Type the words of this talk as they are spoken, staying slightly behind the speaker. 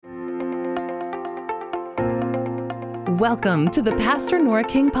Welcome to the Pastor Nora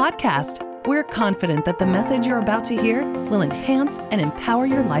King podcast. We're confident that the message you're about to hear will enhance and empower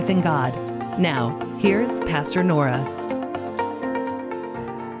your life in God. Now, here's Pastor Nora.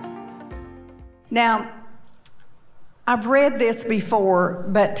 Now, I've read this before,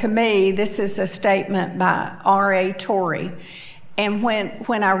 but to me, this is a statement by R.A. Torrey. And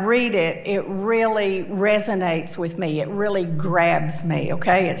when I read it, it really resonates with me. It really grabs me,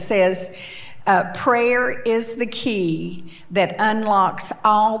 okay? It says, prayer is the key that unlocks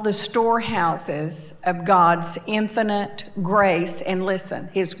all the storehouses of God's infinite grace. And listen,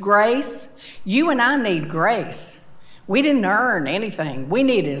 His grace, you and I need grace. We didn't earn anything. We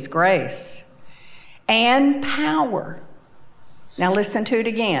need His grace. And power. Now listen to it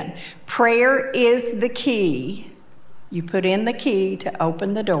again. Prayer is the key. You put in the key to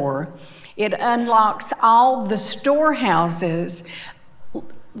open the door. It unlocks all the storehouses.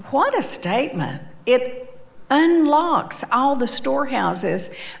 What a statement. It unlocks all the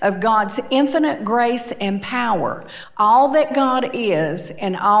storehouses of God's infinite grace and power. All that God is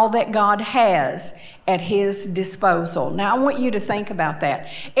and all that God has at His disposal. Now I want you to think about that.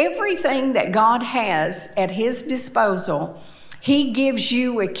 Everything that God has at His disposal, He gives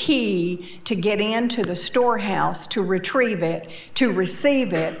you a key to get into the storehouse, to retrieve it, to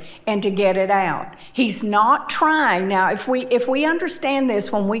receive it, and to get it out. He's not trying. Now, if we understand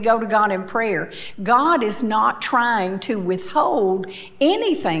this when we go to God in prayer, God is not trying to withhold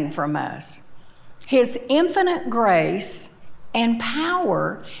anything from us. His infinite grace and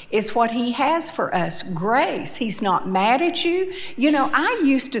power is what He has for us. Grace. He's not mad at you. You know, I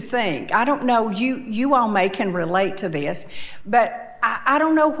used to think, I don't know, you all can relate to this, but I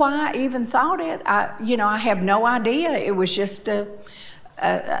don't know why I even thought it. I have no idea. It was just a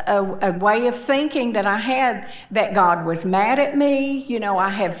way of thinking that I had, that God was mad at me. You know, I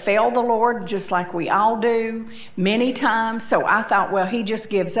have failed the Lord just like we all do many times. So I thought, well, He just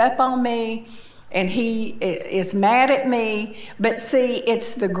gives up on me and He is mad at me. But see,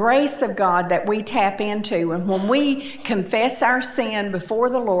 it's the grace of God that we tap into. And when we confess our sin before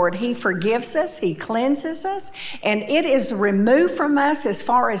the Lord, He forgives us, He cleanses us, and it is removed from us as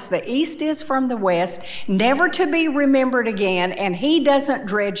far as the east is from the west, never to be remembered again, and He doesn't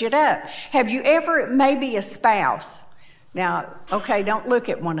dredge it up. Have you ever, maybe a spouse, now, okay, don't look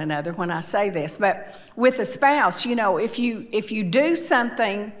at one another when I say this, but with a spouse, you know, if you do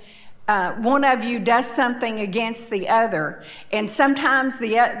something, one of you does something against the other, and sometimes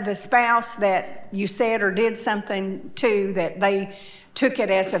the spouse that you said or did something to that they took it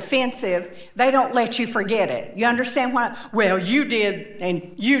as offensive, they don't let you forget it. You understand what? Well, you did,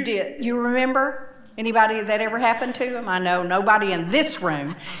 and you did. You remember? Anybody that ever happened to them? I know nobody in this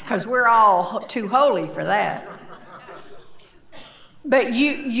room, because we're all too holy for that. But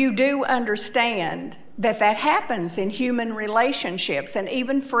you do understand that happens in human relationships and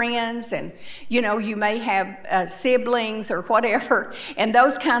even friends, and you know, you may have siblings or whatever, and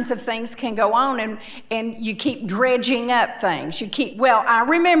those kinds of things can go on, and you keep dredging up things. You keep, well, I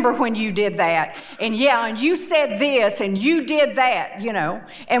remember when you did that, and yeah, and you said this and you did that, you know,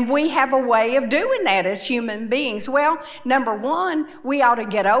 and we have a way of doing that as human beings. Well, number one, we ought to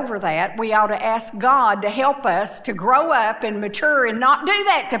get over that. We ought to ask God to help us to grow up and mature and not do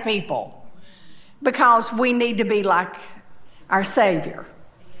that to people. Because we need to be like our Savior,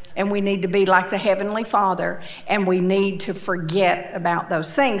 and we need to be like the Heavenly Father, and we need to forget about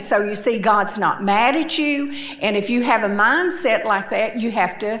those things. So you see, God's not mad at you, and if you have a mindset like that, you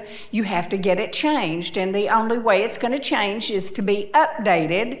have to get it changed. And the only way it's going to change is to be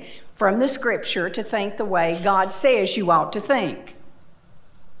updated from the Scripture to think the way God says you ought to think.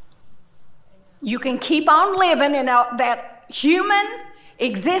 You can keep on living in that human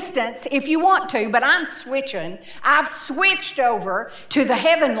existence if you want to, but I've switched over to the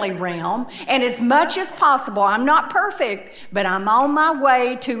heavenly realm, and as much as possible, I'm not perfect, but I'm on my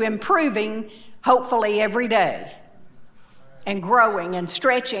way to improving, hopefully every day, and growing and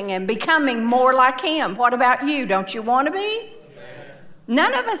stretching and becoming more like Him. What about you? Don't you want to be?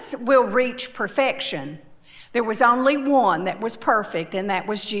 None of us will reach perfection. There was only one that was perfect, and that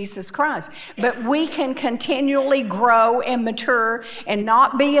was Jesus Christ. But we can continually grow and mature and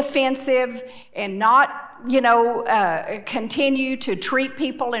not be offensive and not, continue to treat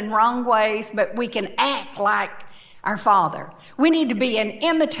people in wrong ways, but we can act like our Father. We need to be an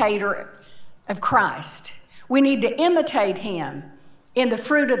imitator of Christ. We need to imitate Him in the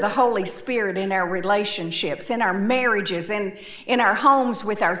fruit of the Holy Spirit in our relationships, in our marriages, in our homes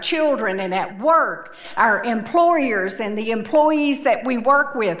with our children and at work, our employers and the employees that we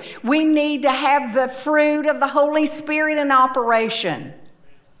work with. We need to have the fruit of the Holy Spirit in operation.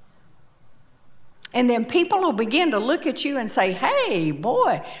 And then people will begin to look at you and say, hey,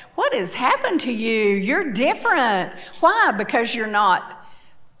 boy, what has happened to you? You're different. Why? Because you're not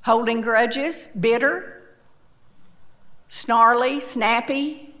holding grudges, bitter, snarly,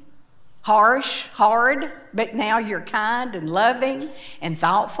 snappy, harsh, hard, but now you're kind and loving and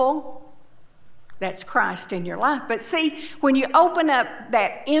thoughtful. That's Christ in your life. But see, when you open up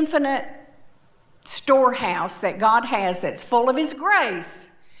that infinite storehouse that God has that's full of His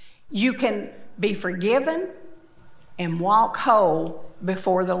grace, you can be forgiven and walk whole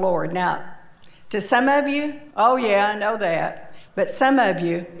before the Lord. Now, to some of you, oh yeah, I know that. But some of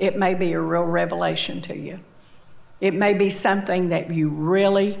you, it may be a real revelation to you. It may be something that you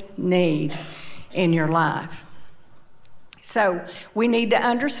really need in your life. So we need to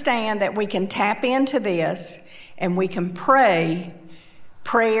understand that we can tap into this and we can pray.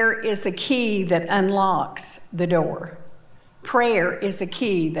 Prayer is the key that unlocks the door. Prayer is a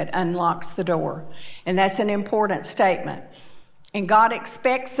key that unlocks the door. And that's an important statement. And God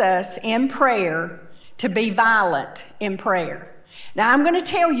expects us in prayer to be violent in prayer. Now, I'm going to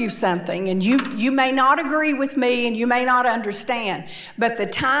tell you something, and you may not agree with me and you may not understand, but the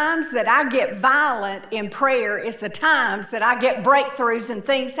times that I get violent in prayer is the times that I get breakthroughs and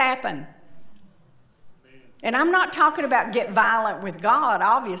things happen. And I'm not talking about get violent with God,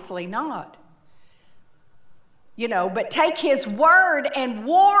 obviously not. But take His word and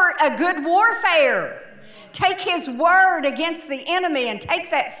war a good warfare. Take His word against the enemy and take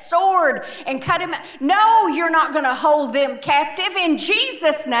that sword and cut him out. No, you're not going to hold them captive in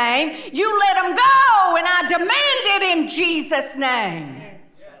Jesus' name. You let them go, and I demand it in Jesus' name.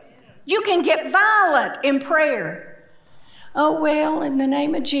 You can get violent in prayer. Oh, well, in the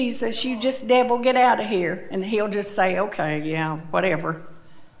name of Jesus, you just devil, get out of here. And He'll just say, okay, yeah, whatever.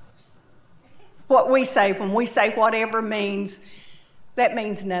 What we say when we say whatever means, that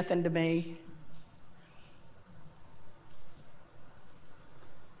means nothing to me.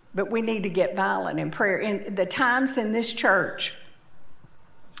 But we need to get violent in prayer. In the times in this church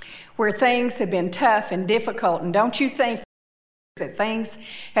where things have been tough and difficult, and don't you think that things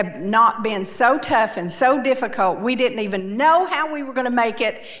have not been so tough and so difficult, we didn't even know how we were going to make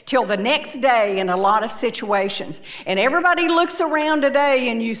it till the next day in a lot of situations. And everybody looks around today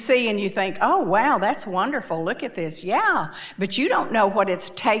and you see and you think, oh, wow, that's wonderful. Look at this. Yeah, but you don't know what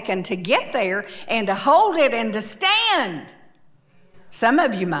it's taken to get there and to hold it and to stand. Some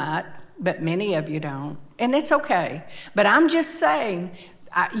of you might, but many of you don't. And it's okay. But I'm just saying,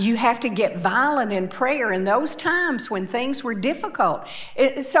 you have to get violent in prayer in those times when things were difficult.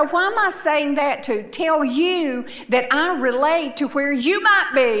 So why am I saying that? To tell you that I relate to where you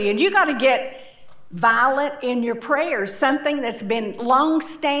might be, and you got to get violent in your prayers, something that's been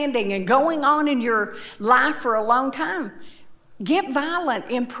long-standing and going on in your life for a long time. Get violent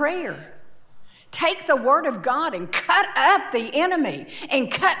in prayer. Take the word of God and cut up the enemy and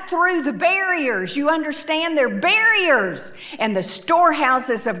cut through the barriers. You understand, they're barriers. And the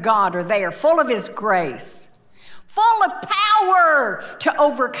storehouses of God are there, full of His grace, full of power to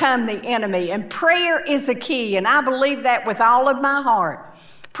overcome the enemy. And prayer is a key, and I believe that with all of my heart.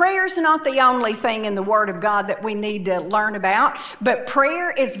 Prayer's not the only thing in the Word of God that we need to learn about, but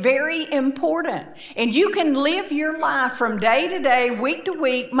prayer is very important. And you can live your life from day to day, week to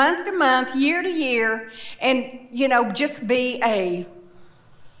week, month to month, year to year, and, just be a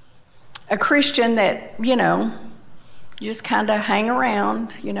Christian that, just kind of hang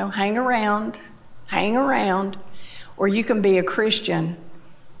around. Or you can be a Christian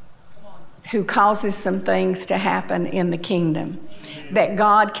who causes some things to happen in the kingdom. That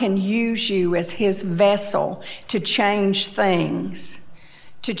God can use you as His vessel to change things,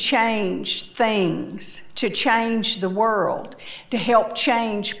 to change the world, to help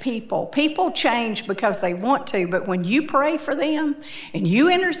change people. People change because they want to, but when you pray for them and you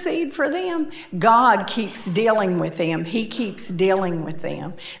intercede for them, God keeps dealing with them. He keeps dealing with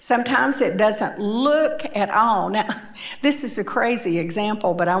them. Sometimes it doesn't look at all. Now, this is a crazy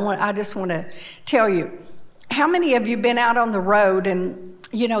example, but I just want to tell you, how many of you been out on the road and,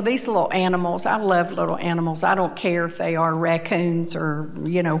 these little animals, I love little animals. I don't care if they are raccoons or,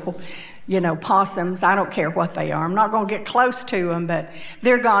 possums. I don't care what they are. I'm not going to get close to them, but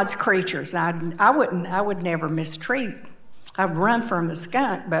they're God's creatures. I would never mistreat. I'd run from a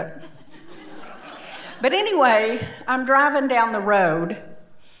skunk, but anyway, I'm driving down the road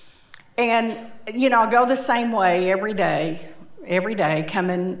and, I go the same way every day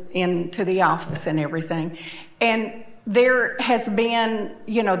coming into the office and everything. And there has been,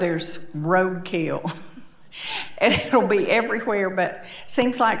 there's roadkill. And it'll be everywhere, but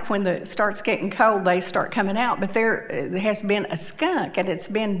seems like when it starts getting cold, they start coming out. But there has been a skunk, and it's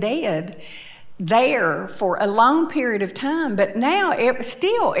been dead, there for a long period of time, but now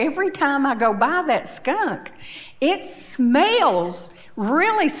still every time I go by that skunk, it smells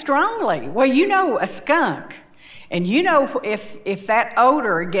really strongly. Well, you know a skunk, and you know if that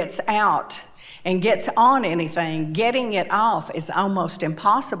odor gets out and gets on anything, getting it off is almost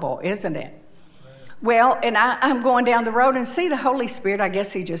impossible, isn't it? Well, and I'm going down the road and see the Holy Spirit. I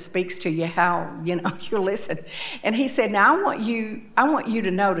guess he just speaks to you how, you listen. And he said, now I want you to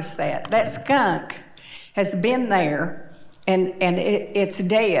notice that skunk has been there and it's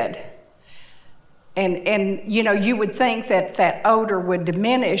dead. And you would think that odor would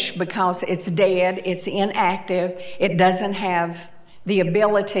diminish because it's dead, it's inactive, it doesn't have the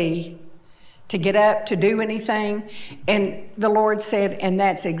ability to get up, to do anything. And the Lord said, and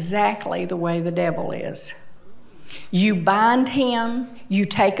that's exactly the way the devil is. You bind him, you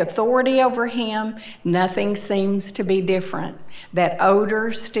take authority over him, nothing seems to be different. That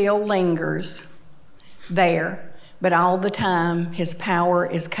odor still lingers there, but all the time his power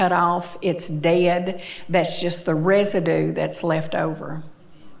is cut off, it's dead. That's just the residue that's left over.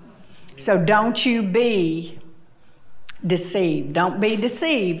 So don't you be deceived. Don't be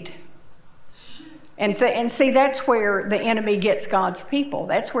deceived. And see, that's where the enemy gets God's people.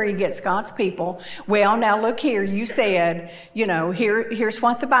 That's where he gets God's people. Well, now look here, you said, here's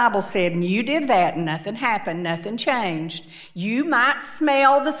what the Bible said, and you did that, and nothing happened, nothing changed. You might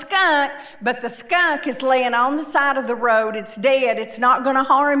smell the skunk, but the skunk is laying on the side of the road. It's dead. It's not going to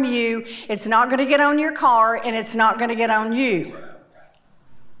harm you. It's not going to get on your car, and it's not going to get on you.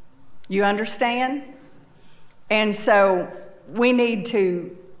 You understand? And so we need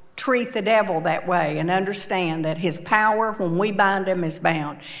to treat the devil that way and understand that his power, when we bind him, is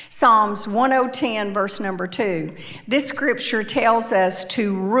bound. Psalms 110, verse number 2. This scripture tells us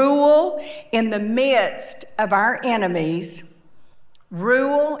to rule in the midst of our enemies.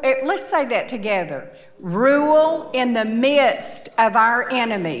 Let's say that together. Rule in the midst of our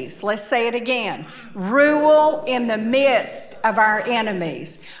enemies. Let's say it again. Rule in the midst of our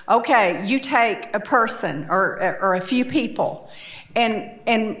enemies. Okay, you take a person or a few people, and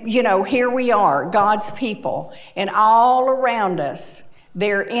here we are, God's people, and all around us,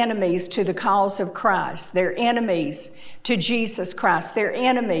 they're enemies to the cause of Christ. They're enemies to Jesus Christ. They're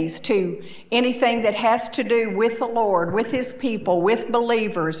enemies to anything that has to do with the Lord, with his people, with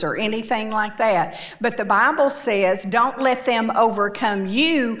believers, or anything like that. But the Bible says, don't let them overcome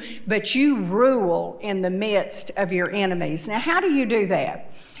you, but you rule in the midst of your enemies. Now, how do you do that?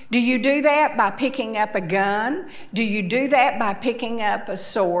 Do you do that by picking up a gun? Do you do that by picking up a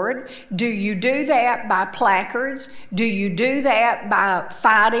sword? Do you do that by placards? Do you do that by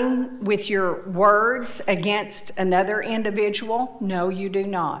fighting with your words against another individual? No, you do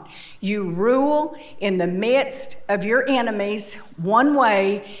not. You rule in the midst of your enemies. One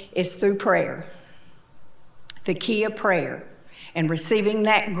way is through prayer. The key of prayer. And receiving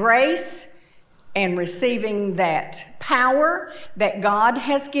that grace and receiving that power that God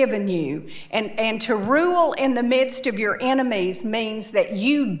has given you. And to rule in the midst of your enemies means that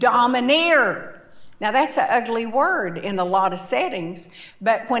you domineer. Now, that's an ugly word in a lot of settings,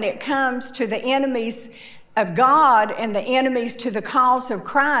 but when it comes to the enemies of God and the enemies to the cause of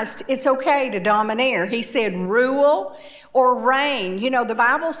Christ, it's okay to domineer. He said rule or reign. The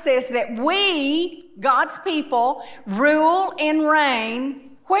Bible says that we, God's people, rule and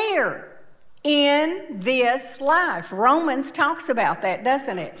reign where? In this life. Romans talks about that,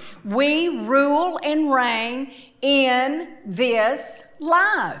 doesn't it? We rule and reign in this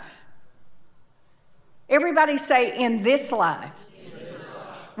life. Everybody say, in this life.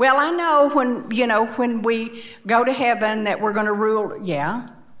 Well, I know when we go to heaven that we're going to rule. Yeah,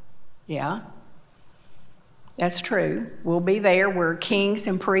 that's true. We'll be there. We're kings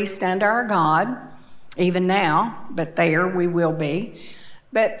and priests under our God, even now, but there we will be.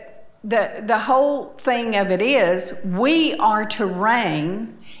 But the whole thing of it is we are to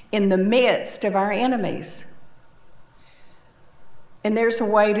reign in the midst of our enemies. And there's a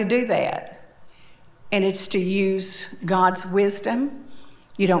way to do that. And it's to use God's wisdom.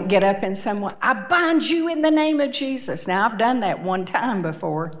 You don't get up and someone, I bind you in the name of Jesus. Now, I've done that one time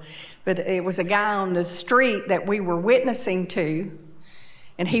before, but it was a guy on the street that we were witnessing to.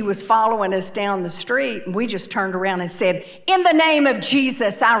 And he was following us down the street, and we just turned around and said, in the name of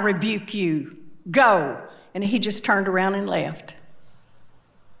Jesus, I rebuke you. Go. And he just turned around and left.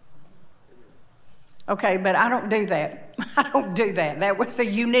 Okay, but I don't do that. I don't do that. That was a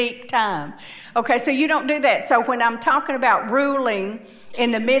unique time. Okay, so you don't do that. So when I'm talking about ruling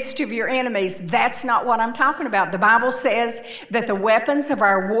in the midst of your enemies, that's not what I'm talking about. The Bible says that the weapons of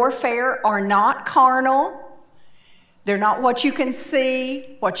our warfare are not carnal. They're not what you can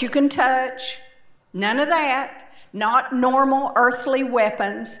see, what you can touch. None of that. Not normal earthly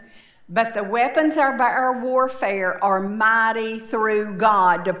weapons. But the weapons of our warfare are mighty through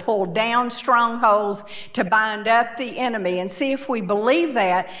God to pull down strongholds, to bind up the enemy. And see if we believe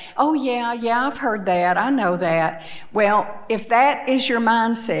that. Oh, yeah, I've heard that. I know that. Well, if that is your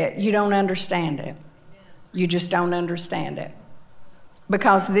mindset, you don't understand it. You just don't understand it.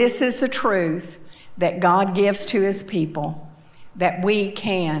 Because this is a truth that God gives to His people, that we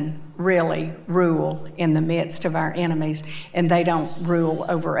can really rule in the midst of our enemies, and they don't rule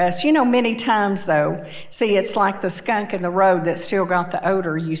over us. You know, many times though, see, it's like the skunk in the road that still got the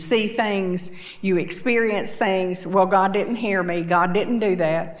odor. You see things, you experience things. Well, God didn't hear me. God didn't do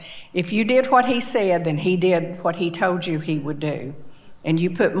that. If you did what He said, then He did what He told you He would do. And you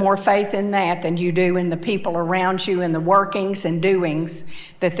put more faith in that than you do in the people around you and the workings and doings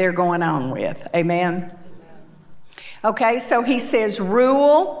that they're going on with. Amen? Okay, so He says,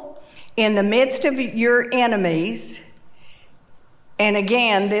 rule in the midst of your enemies. And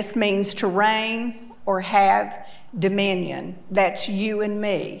again, this means to reign or have dominion. That's you and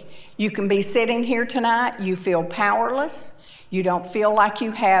me. You can be sitting here tonight, you feel powerless. You don't feel like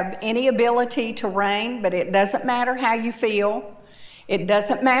you have any ability to reign, but it doesn't matter how you feel. It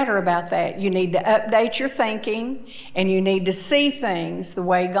doesn't matter about that. You need to update your thinking, and you need to see things the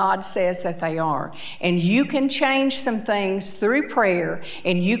way God says that they are. And you can change some things through prayer,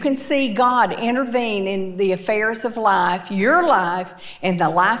 and you can see God intervene in the affairs of life, your life, and the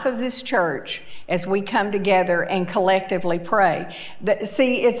life of this church as we come together and collectively pray.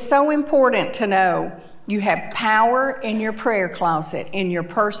 See, it's so important to know you have power in your prayer closet, in your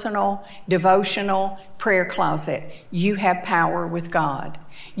personal, devotional prayer closet. You have power with God.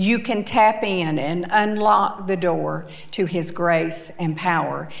 You can tap in and unlock the door to His grace and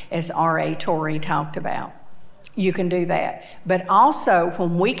power, as R.A. Torrey talked about. You can do that. But also,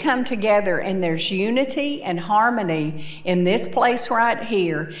 when we come together and there's unity and harmony in this place right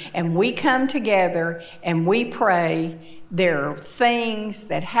here, and we come together and we pray, there are things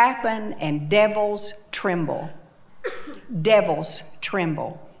that happen and devils tremble. Devils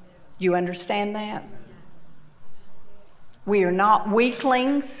tremble. You understand that? We are not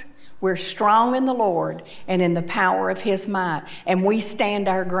weaklings. We're strong in the Lord and in the power of His might. And we stand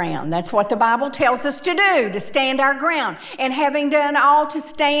our ground. That's what the Bible tells us to do, to stand our ground. And having done all to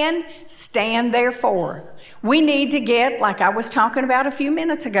stand, stand therefore. We need to get, like I was talking about a few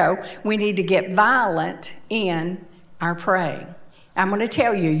minutes ago, we need to get violent in our praying. I'm going to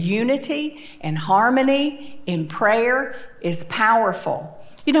tell you, unity and harmony in prayer is powerful.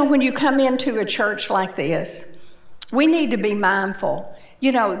 You know, when you come into a church like this, we need to be mindful.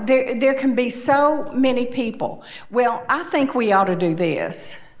 You know, there can be so many people. Well, I think we ought to do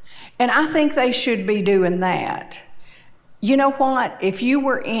this, and I think they should be doing that. You know what? If you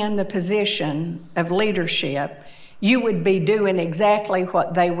were in the position of leadership, you would be doing exactly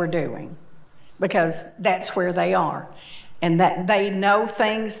what they were doing, because that's where they are. And that they know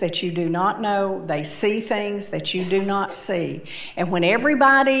things that you do not know. They see things that you do not see. And when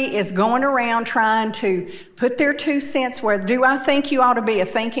everybody is going around trying to put their 2 cents where, do I think you ought to be a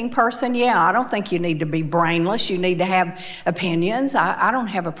thinking person? Yeah, I don't think you need to be brainless. You need to have opinions. I don't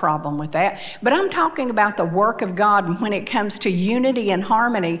have a problem with that. But I'm talking about the work of God, and when it comes to unity and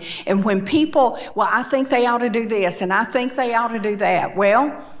harmony. And when people, well, I think they ought to do this, and I think they ought to do that.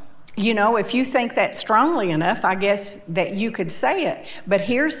 Well, you know, if you think that strongly enough, I guess that you could say it. But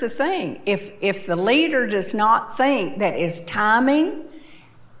here's the thing. If the leader does not think that is timing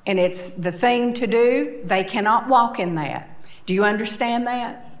and it's the thing to do, they cannot walk in that. Do you understand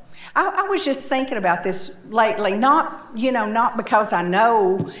that? I was just thinking about this lately, not because I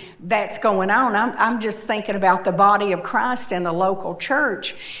know that's going on. I'm just thinking about the body of Christ in the local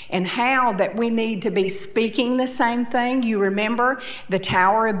church and how that we need to be speaking the same thing. You remember the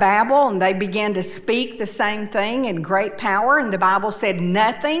Tower of Babel, and they began to speak the same thing in great power, and the Bible said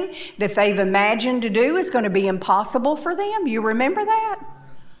nothing that they've imagined to do is going to be impossible for them. You remember that?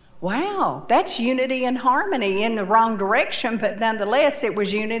 Wow, that's unity and harmony in the wrong direction, but nonetheless, it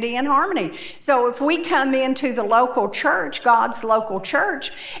was unity and harmony. So if we come into the local church, God's local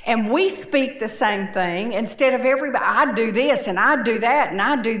church, and we speak the same thing, instead of everybody, I do this and I do that and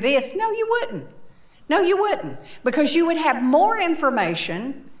I do this, no, you wouldn't. No, you wouldn't, because you would have more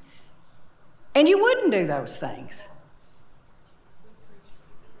information and you wouldn't do those things.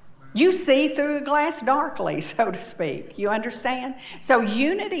 You see through a glass darkly, so to speak. You understand? So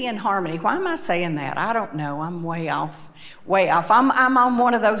unity and harmony. Why am I saying that? I don't know. I'm way off. I'm on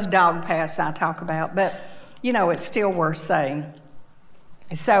one of those dog paths I talk about, but, you know, it's still worth saying.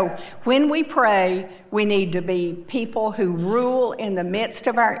 So when we pray, we need to be people who rule in the midst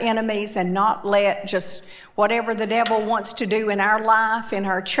of our enemies and not let just whatever the devil wants to do in our life, in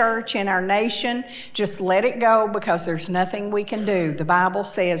our church, in our nation, just let it go, because there's nothing we can do. The Bible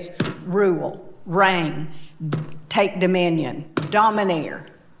says rule, reign, take dominion, domineer.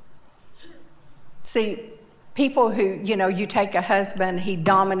 See, people who, you take a husband, he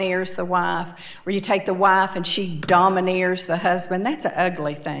domineers the wife, or you take the wife and she domineers the husband. That's an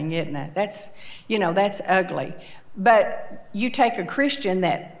ugly thing, isn't it? That's ugly. But you take a Christian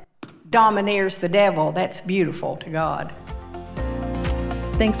that domineers the devil, that's beautiful to God.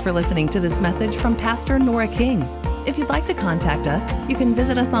 Thanks for listening to this message from Pastor Nora King. If you'd like to contact us, you can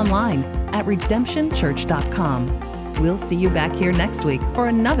visit us online at redemptionchurch.com. We'll see you back here next week for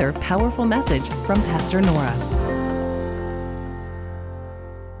another powerful message from Pastor Nora.